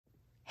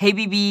Hey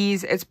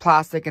BBs, it's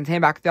Plastic and today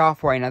I'm back with y'all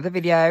for another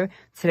video.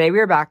 Today we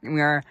are back and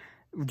we are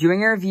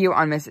doing a review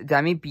on Miss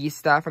Demi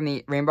Batista from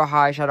the Rainbow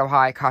High, Shadow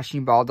High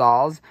costume ball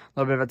dolls. A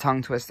little bit of a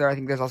tongue twister. I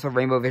think there's also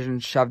Rainbow Vision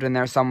shoved in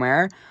there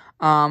somewhere.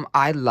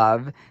 I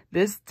love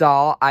this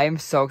doll. I am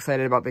so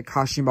excited about the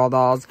costume ball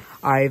dolls.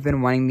 I've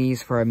been wanting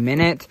these for a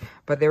minute,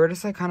 but they were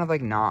just like kind of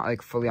like not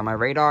like fully on my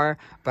radar.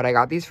 But I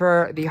got these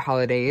for the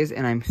holidays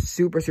and I'm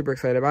super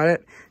excited about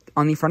it.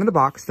 On the front of the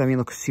box, Demi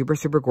looks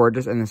super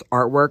gorgeous in this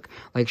artwork.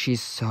 Like,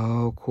 she's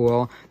so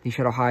cool. The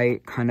Shadow High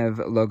kind of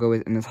logo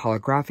is in this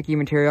holographic-y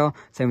material.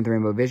 Same with the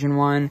Rainbow Vision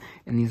one.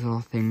 And these little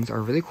things are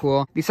really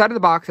cool. The side of the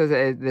box says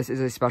this is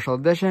a special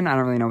edition. I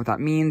don't really know what that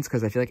means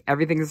because I feel like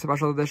everything's a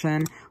special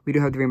edition. We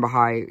do have the Rainbow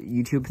High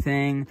YouTube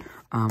thing.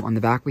 On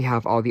the back, we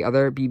have all the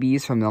other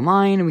BBs from the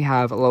line. We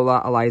have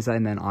Lola, Eliza,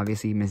 and then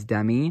obviously Miss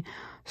Demi.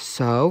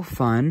 So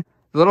fun.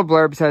 The little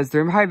blurb says, the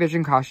Rainbow High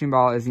Vision costume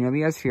ball is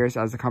nearly as fierce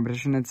as the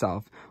competition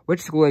itself.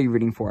 Which school are you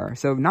rooting for?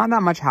 So not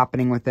that much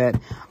happening with it.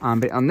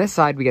 But on this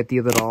side, we get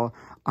the little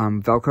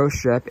Velcro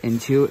strip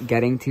into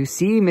getting to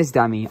see Miss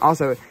Demi.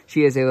 Also,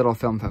 she is a little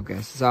film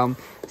focus.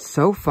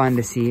 So fun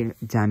to see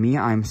Demi.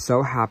 I'm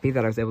so happy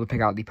that I was able to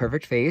pick out the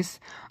perfect face.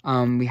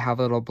 We have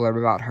a little blurb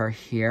about her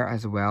here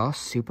as well.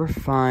 Super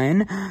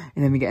fun. And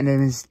then we get into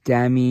Miss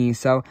Demi.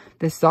 So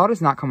this doll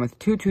does not come with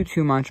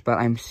too much, but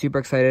I'm super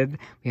excited.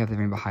 We have the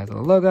Rainbow High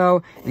little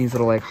logo and these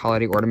little like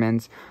holiday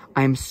ornaments.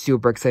 I'm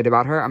super excited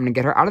about her. I'm gonna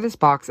get her out of this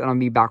box and I'll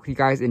be back with you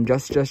guys in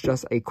just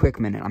a quick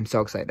minute. I'm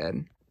so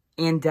excited.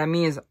 And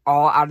Demi is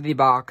all out of the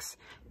box.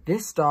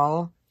 This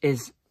doll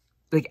is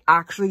like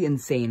actually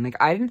insane. Like,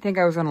 I didn't think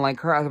I was gonna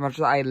like her as much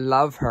as I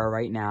love her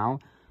right now.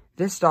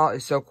 This doll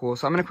is so cool.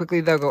 So I'm gonna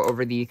quickly though go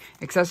over the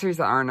accessories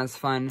that aren't as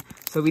fun.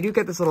 So we do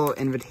get this little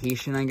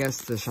invitation, I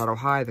guess, to Shadow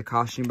High, the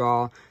costume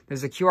ball.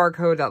 There's a QR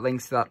code that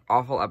links to that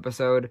awful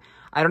episode.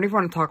 I don't even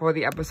want to talk about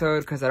the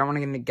episode because I don't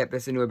want to get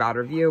this into a bad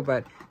review,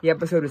 but the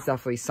episode is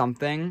definitely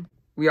something.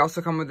 We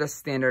also come with this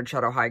standard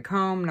Shadow High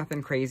comb,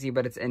 nothing crazy,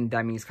 but it's in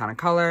Demi's kind of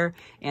color.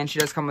 And she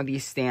does come with the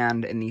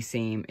stand in the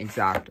same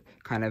exact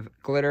kind of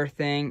glitter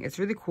thing. It's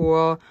really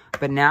cool.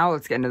 But now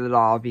let's get into the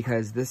doll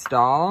because this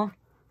doll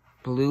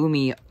blew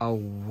me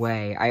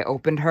away. I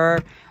opened her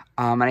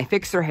and I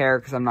fixed her hair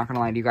because I'm not going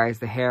to lie to you guys.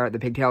 The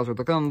pigtails were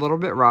looking a little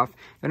bit rough.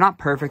 They're not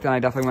perfect and I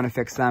definitely want to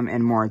fix them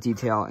in more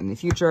detail in the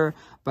future.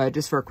 But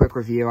just for a quick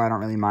review, I don't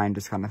really mind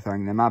just kind of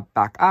throwing them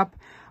back up.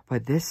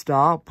 But this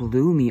doll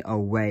blew me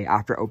away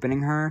after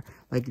opening her.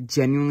 Like,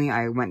 genuinely,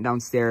 I went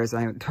downstairs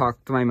and I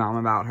talked to my mom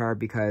about her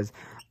because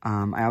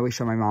I always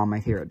show my mom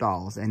my favorite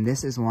dolls. And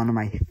this is one of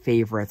my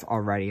favorites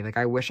already. Like,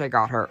 I wish I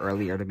got her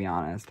earlier, to be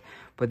honest.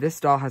 But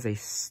this doll has a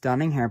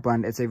stunning hair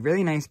blend. It's a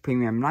really nice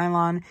premium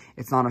nylon.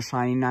 It's not a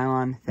shiny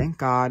nylon, thank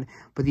God.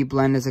 But the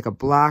blend is like a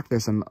black.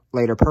 There's some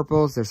lighter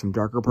purples. There's some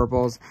darker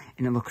purples.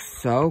 And it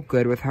looks so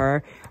good with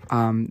her.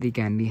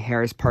 Again, the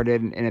hair is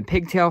parted in a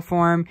pigtail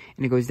form.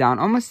 And it goes down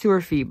almost to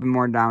her feet, but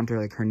more down to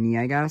like her knee,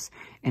 I guess.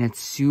 And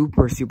it's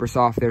super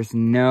soft. There's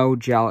no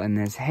gel in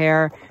this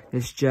hair.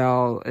 This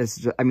gel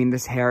is,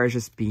 this hair is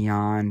just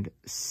beyond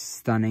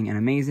stunning and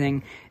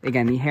amazing.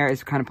 Again, the hair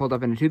is kind of pulled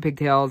up into two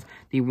pigtails.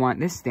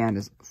 This stand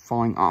is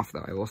falling off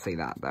though, I will say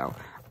that though.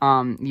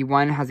 The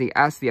one has a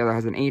S, the other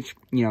has an H,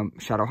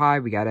 Shadow High,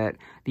 we get it.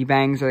 The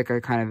bangs are like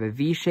a kind of a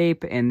V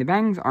shape, and the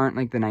bangs aren't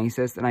like the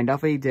nicest, and I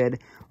definitely did,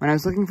 when I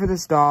was looking for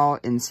this doll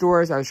in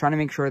stores, I was trying to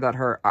make sure that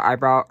her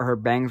her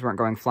bangs weren't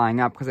going flying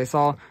up, because I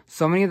saw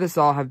so many of this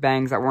doll have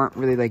bangs that weren't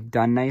really like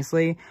done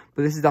nicely,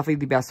 but this is definitely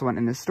the best one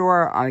in the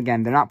store.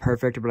 Again, they're not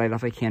perfect, but I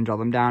definitely can gel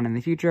them down in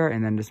the future,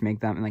 and then just make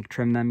them and like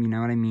trim them, you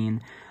know what I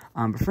mean?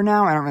 But for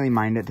now, I don't really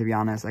mind it, to be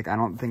honest. Like, I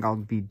don't think I'll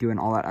be doing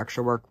all that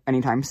extra work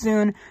anytime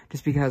soon,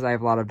 just because I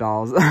have a lot of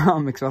dolls,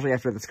 especially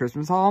after this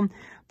Christmas haul.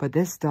 But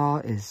this doll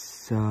is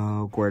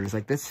so gorgeous.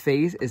 Like, this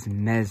face is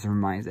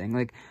mesmerizing.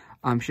 Like,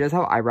 she does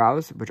have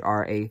eyebrows, which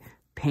are a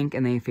pink,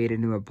 and they fade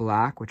into a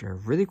black, which are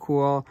really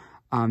cool.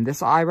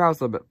 This eyebrow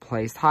is a little bit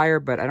placed higher,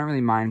 but I don't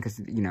really mind because,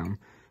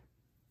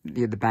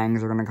 the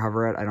bangs are going to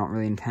cover it. I don't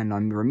really intend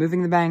on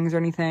removing the bangs or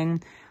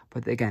anything.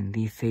 But again,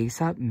 the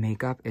face-up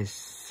makeup is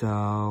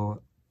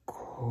so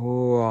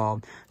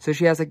cool. So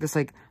she has like this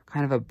like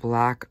kind of a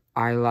black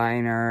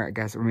eyeliner, I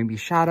guess, or maybe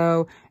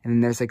shadow, and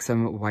then there's like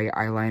some white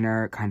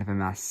eyeliner, kind of a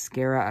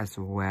mascara as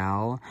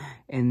well.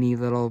 And the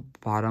little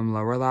bottom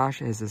lower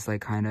lash is this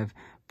like kind of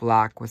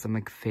black with some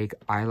like fake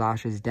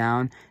eyelashes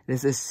down.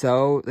 This is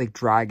so like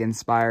drag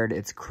inspired.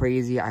 It's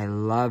crazy. I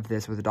love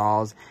this with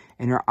dolls.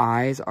 And her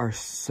eyes are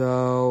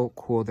so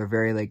cool. They're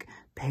very like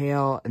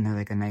pale and they're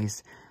like a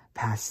nice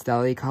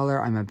pastel-y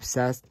color. I'm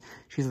obsessed.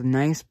 She has a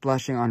nice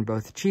blushing on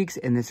both cheeks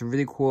and this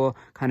really cool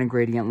kind of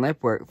gradient lip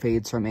where it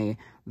fades from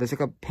there's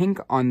like a pink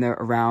on the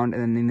around,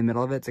 and then in the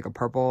middle of it's like a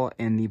purple,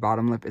 and the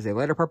bottom lip is a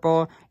lighter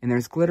purple, and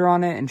there's glitter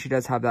on it, and she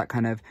does have that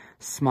kind of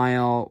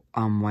smile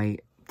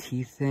white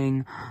teeth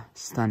thing.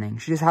 Stunning.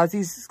 She just has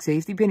these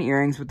safety pin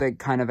earrings with the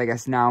kind of, I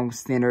guess, now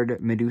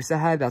standard Medusa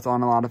head that's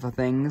on a lot of the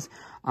things.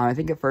 I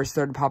think it first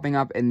started popping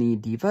up in the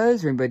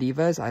Divas, Rainbow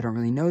Divas. I don't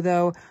really know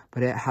though,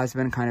 but it has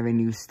been kind of a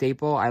new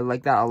staple. I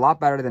like that a lot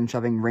better than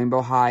shoving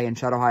Rainbow High and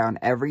Shadow High on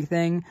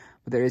everything,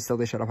 but there is still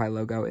the Shadow High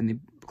logo in the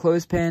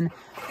clothespin.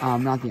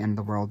 Not the end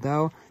of the world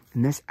though.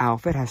 And this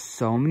outfit has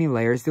so many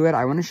layers to it.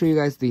 I want to show you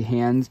guys the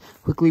hands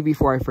quickly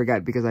before I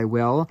forget, because I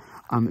will.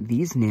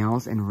 These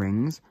nails and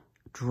rings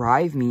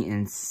drive me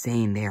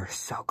insane. They are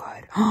so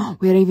good.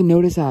 Wait, I didn't even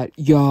notice that.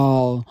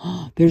 Y'all,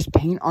 there's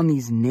paint on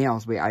these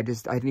nails. Wait, I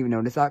didn't even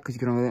notice that because you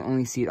can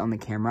only see it on the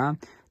camera.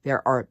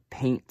 There are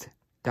paint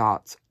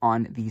dots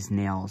on these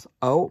nails.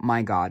 Oh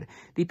my god.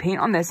 The paint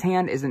on this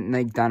hand isn't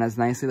like done as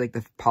nicely. Like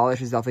the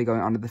polish is definitely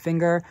going onto the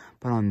finger,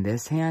 but on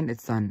this hand,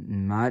 it's done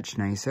much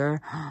nicer.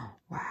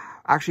 Wow.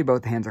 Actually,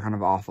 both hands are kind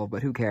of awful,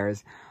 but who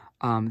cares?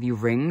 The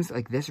rings,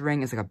 like this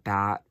ring is like a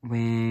bat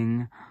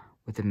wing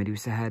with the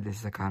Medusa head. This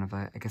is a kind of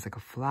a, I guess like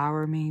a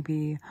flower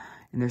maybe.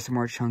 And there's some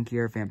more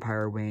chunkier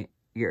vampire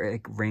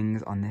like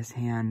rings on this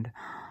hand.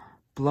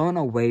 Blown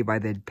away by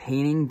the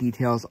painting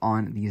details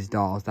on these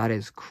dolls. That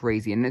is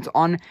crazy. And it's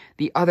on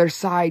the other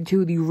side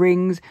too. The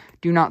rings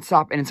do not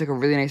stop. And it's like a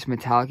really nice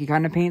metallic-y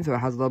kind of paint. So it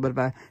has a little bit of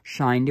a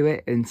shine to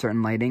it in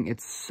certain lighting.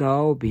 It's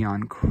so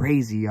beyond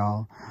crazy,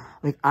 y'all.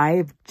 Like,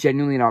 I've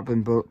genuinely not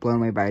been blown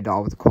away by a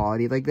doll with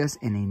quality like this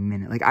in a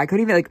minute. Like, I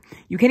couldn't even, like,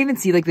 you can't even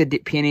see, like, the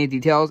painted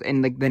details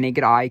in, like, the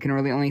naked eye. You can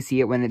really only see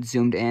it when it's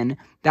zoomed in.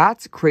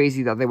 That's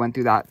crazy that they went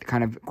through that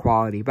kind of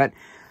quality. But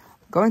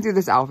going through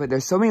this outfit,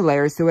 there's so many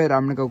layers to it.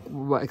 I'm gonna go,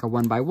 like, a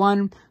one by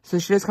one. So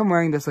she does come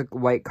wearing this, like,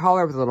 white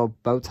collar with a little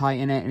bow tie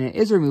in it. And it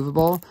is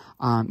removable.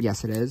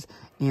 Yes, it is.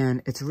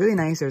 And it's really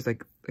nice. There's,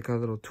 like a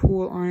little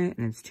tool on it,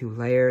 and it's 2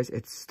 layers.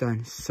 It's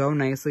done so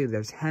nicely.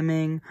 There's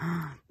hemming.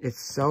 It's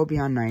so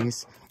beyond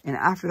nice. And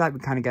after that, we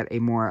kind of get a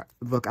more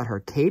look at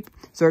her cape.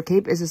 So her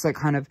cape is this like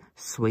kind of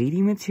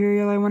suede-y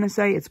material, I want to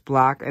say. It's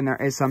black, and there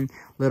is some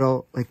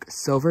little like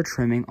silver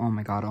trimming. Oh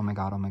my god, oh my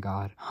god, oh my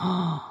god.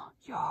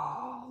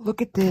 Y'all,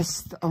 look at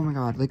this. Oh my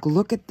god, like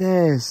look at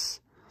this.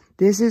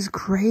 This is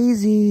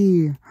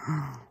crazy.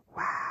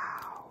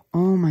 Wow.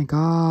 Oh my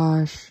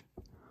gosh.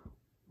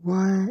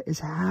 What is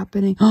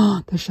happening?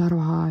 The Shadow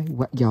High.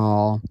 What,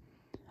 y'all?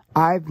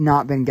 I've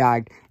not been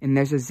gagged. And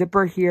there's a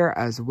zipper here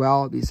as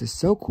well. This is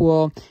so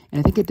cool. And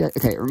I think it does.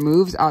 Okay, it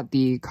removes out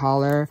the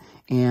collar.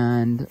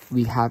 And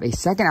we have a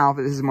second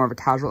outfit. This is more of a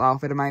casual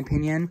outfit in my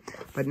opinion.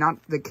 But not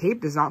the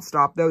cape does not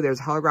stop though.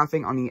 There's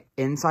holographing on the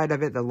inside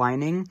of it. The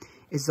lining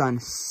is done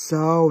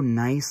so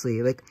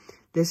nicely. Like,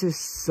 this is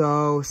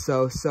so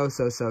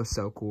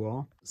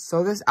cool.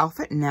 So this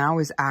outfit now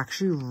is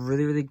actually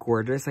really, really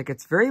gorgeous. Like,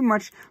 it's very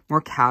much more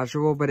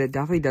casual, but it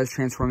definitely does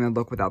transform the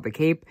look without the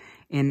cape.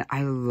 And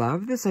I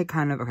love this, like,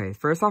 kind of, okay,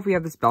 first off, we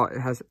have this belt.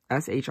 It has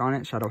SH on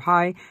it, Shadow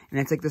High, and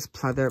it's like this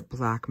pleather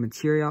black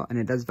material, and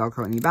it does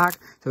Velcro in the back,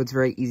 so it's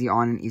very easy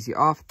on and easy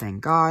off,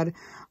 thank God.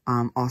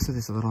 Also,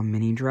 this little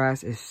mini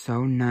dress is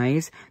so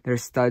nice.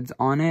 There's studs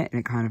on it,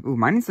 and it kind of, ooh,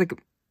 mine is,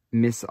 like,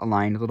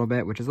 misaligned a little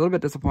bit, which is a little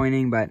bit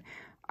disappointing, but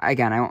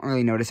again, I don't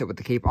really notice it with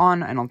the cape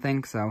on, I don't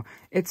think, so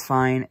it's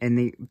fine. And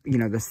the, you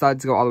know, the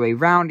studs go all the way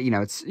around, you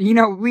know, it's, you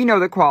know, we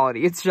know the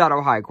quality, it's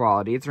Shadow High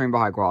quality, it's Rainbow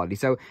High quality,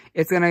 so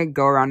it's gonna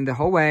go around the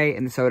whole way.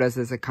 And so does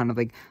this, like, kind of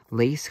like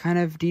lace kind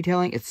of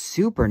detailing. It's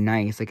super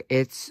nice, like,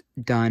 it's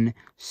done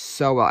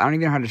so well. I don't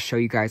even know how to show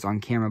you guys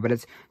on camera, but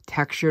it's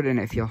textured and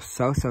it feels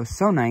so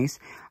nice.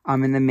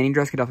 And the mini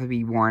dress could definitely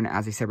be worn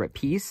as a separate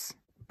piece.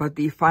 But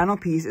the final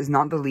piece is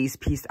not the least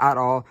piece at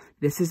all.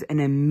 This is an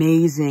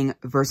amazing,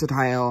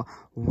 versatile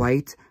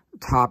white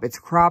top. It's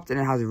cropped and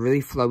it has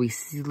really flowy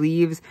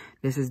sleeves.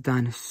 This is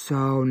done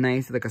so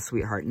nice, like a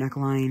sweetheart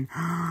neckline.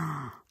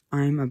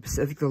 I'm obsessed.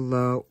 I think the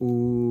low,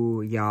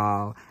 ooh,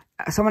 y'all.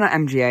 Someone at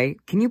MGA,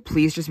 can you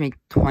please just make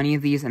 20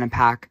 of these in a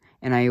pack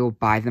and I will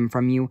buy them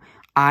from you?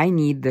 I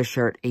need this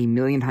shirt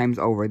 1,000,000 times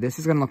over. This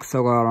is gonna look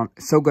so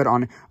good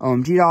on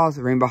OMG dolls,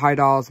 Rainbow High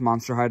dolls,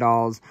 Monster High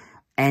dolls.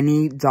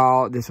 Any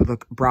doll, this would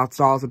look, Bratz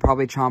dolls would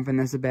probably chomp in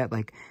this a bit.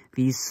 Like,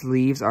 these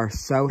sleeves are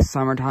so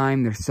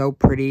summertime. They're so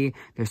pretty.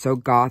 They're so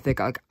gothic.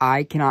 Like,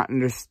 I cannot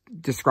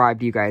describe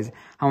to you guys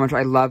how much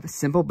I love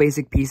simple,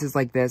 basic pieces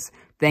like this.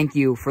 Thank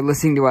you for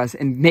listening to us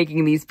and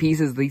making these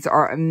pieces. These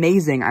are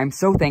amazing. I'm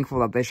so thankful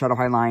that the Shadow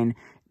High line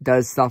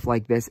does stuff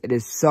like this. It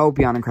is so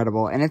beyond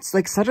incredible. And it's,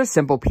 like, such a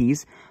simple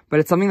piece, but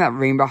it's something that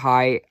Rainbow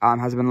High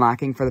has been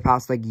lacking for the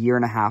past, like, year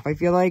and a half, I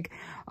feel like.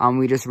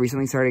 We just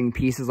recently started getting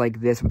pieces like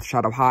this with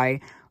Shadow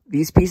High.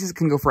 These pieces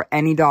can go for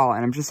any doll,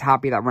 and I'm just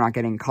happy that we're not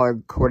getting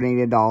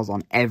color-coordinated dolls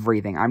on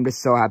everything. I'm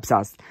just so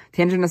obsessed.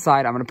 Tangent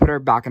aside, I'm going to put her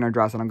back in her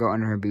dress, and I'll go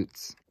under her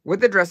boots.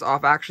 With the dress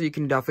off, actually, you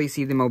can definitely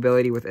see the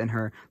mobility within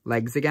her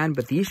legs again,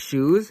 but these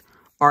shoes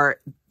are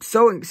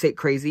so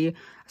crazy.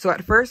 So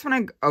at first,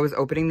 when I was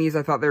opening these,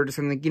 I thought they were just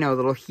something, like, you know, a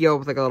little heel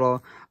with, like, a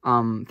little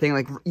thing.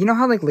 Like, you know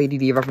how, like, Lady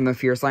Diva from the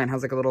Fierce line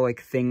has, like, a little,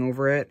 like, thing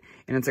over it,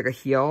 and it's, like, a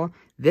heel?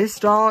 This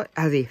doll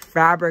has a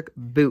fabric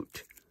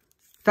boot.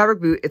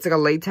 fabric boot. It's like a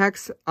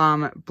latex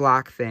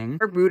black thing.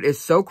 Fabric boot is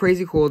so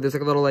crazy cool. There's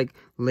like a little like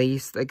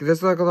lace, like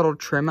there's like a little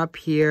trim up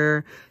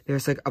here.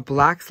 There's like a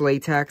black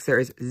latex. There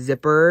is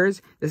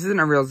zippers. This isn't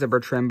a real zipper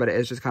trim, but it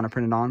is just kind of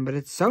printed on, but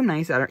it's so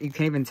nice. You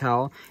can't even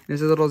tell.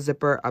 There's a little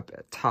zipper up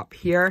top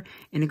here,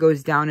 and it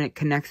goes down and it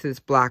connects to this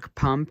black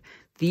pump.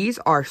 These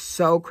are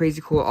so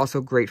crazy cool, also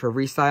great for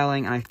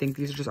restyling, and I think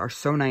these are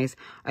so nice.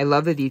 I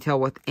love the detail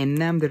within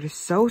them. They're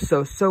just so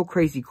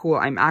crazy cool.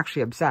 I'm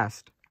actually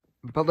obsessed.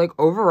 But, like,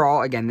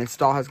 overall, again, this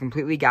doll has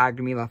completely gagged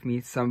me, left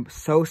me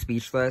so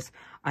speechless.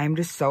 I'm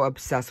just so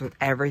obsessed with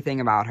everything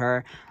about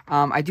her.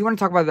 I do want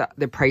to talk about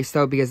the price,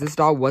 though, because this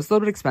doll was a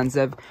little bit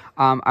expensive.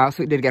 I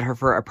also did get her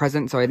for a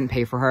present, so I didn't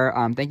pay for her.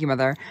 Thank you,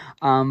 Mother.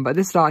 But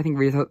this doll, I think,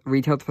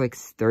 retailed for, like,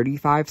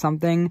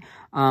 $35-something.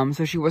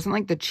 So she wasn't,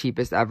 like, the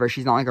cheapest ever.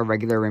 She's not, like, a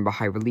regular Rainbow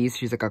High release.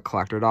 She's, like, a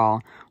collector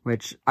doll,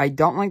 which I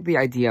don't like the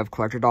idea of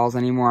collector dolls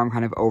anymore. I'm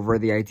kind of over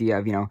the idea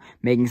of, you know,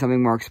 making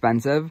something more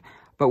expensive.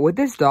 But with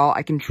this doll,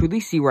 I can truly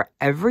see where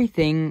every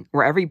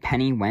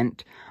penny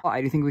went.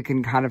 I do think we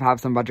can kind of have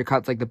some budget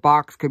cuts. Like, the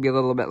box could be a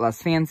little bit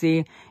less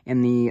fancy.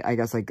 And I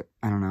guess, like,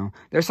 I don't know.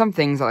 There's some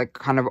things that, like,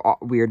 kind of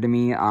weird to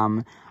me.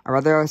 I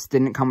rather us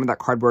didn't come with that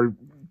cardboard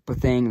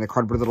thing, the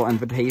cardboard little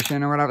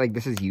invitation or whatever. Like,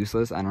 this is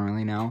useless. I don't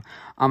really know.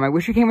 I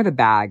wish it came with a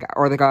bag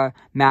or, like, a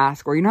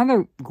mask. Or, you know how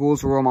the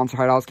Ghouls Rule Monster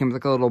High dolls came with,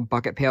 like, a little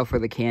bucket pail for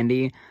the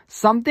candy?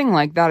 Something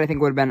like that, I think,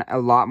 would have been a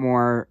lot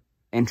more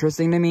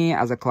interesting to me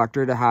as a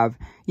collector to have,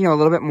 you know, a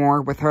little bit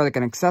more with her, like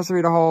an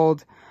accessory to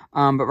hold.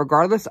 But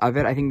regardless of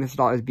it, I think this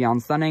doll is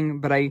beyond stunning.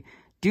 But I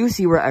do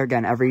see where,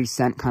 again, every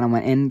cent kind of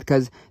went in,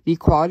 because the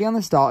quality on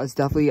this doll is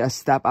definitely a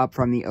step up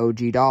from the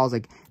OG dolls.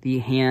 Like, the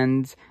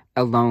hands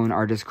alone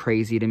are just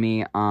crazy to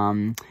me.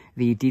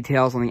 The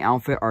details on the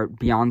outfit are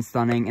beyond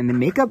stunning, and the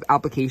makeup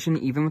application,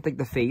 even with, like,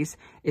 the face,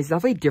 is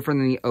definitely different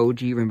than the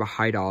OG Rainbow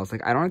High dolls.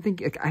 Like, I don't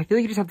think, like, I feel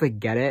like you just have to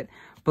get it.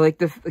 But, like,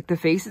 the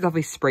face is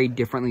definitely sprayed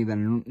differently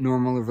than a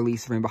normal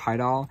release Rainbow High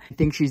doll. I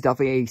think she's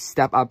definitely a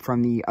step up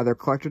from the other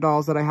collector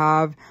dolls that I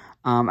have.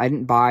 I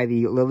didn't buy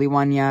the Lily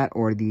one yet,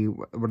 or the,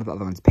 what are the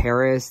other ones?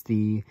 Paris,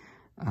 the,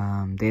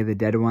 Day of the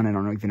Dead one. I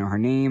don't even know her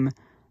name.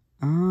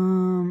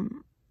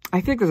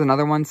 I think there's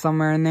another one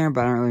somewhere in there,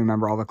 but I don't really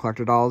remember all the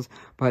collector dolls.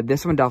 But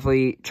this one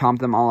definitely chomped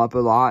them all up a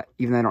lot,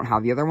 even though I don't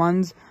have the other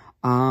ones.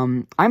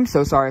 I'm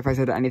so sorry if I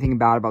said anything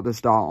bad about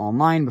this doll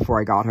online before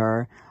I got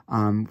her.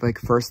 Like,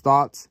 first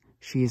thoughts.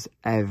 She's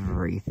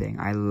everything.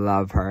 I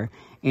love her.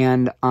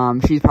 And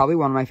she's probably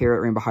one of my favorite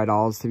Rainbow High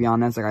dolls, to be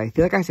honest. Like, I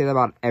feel like I say that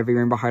about every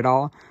Rainbow High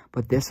doll,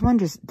 but this one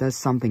just does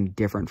something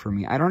different for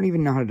me. I don't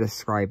even know how to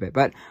describe it,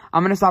 but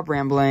I'm going to stop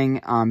rambling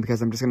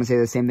because I'm just going to say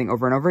the same thing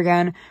over and over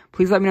again.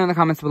 Please let me know in the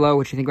comments below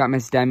what you think about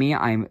Miss Demi.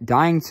 I'm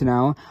dying to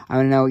know. I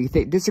want to know what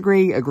you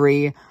disagree,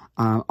 agree,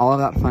 all of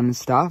that fun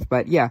stuff.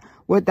 But yeah,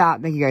 with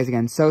that, thank you guys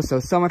again so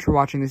much for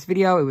watching this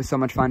video. It was so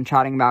much fun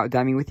chatting about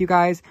Demi with you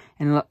guys,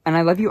 and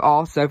I love you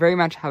all so very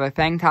much. Have a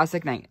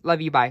fantastic night.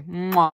 Love you. Bye. Mwah.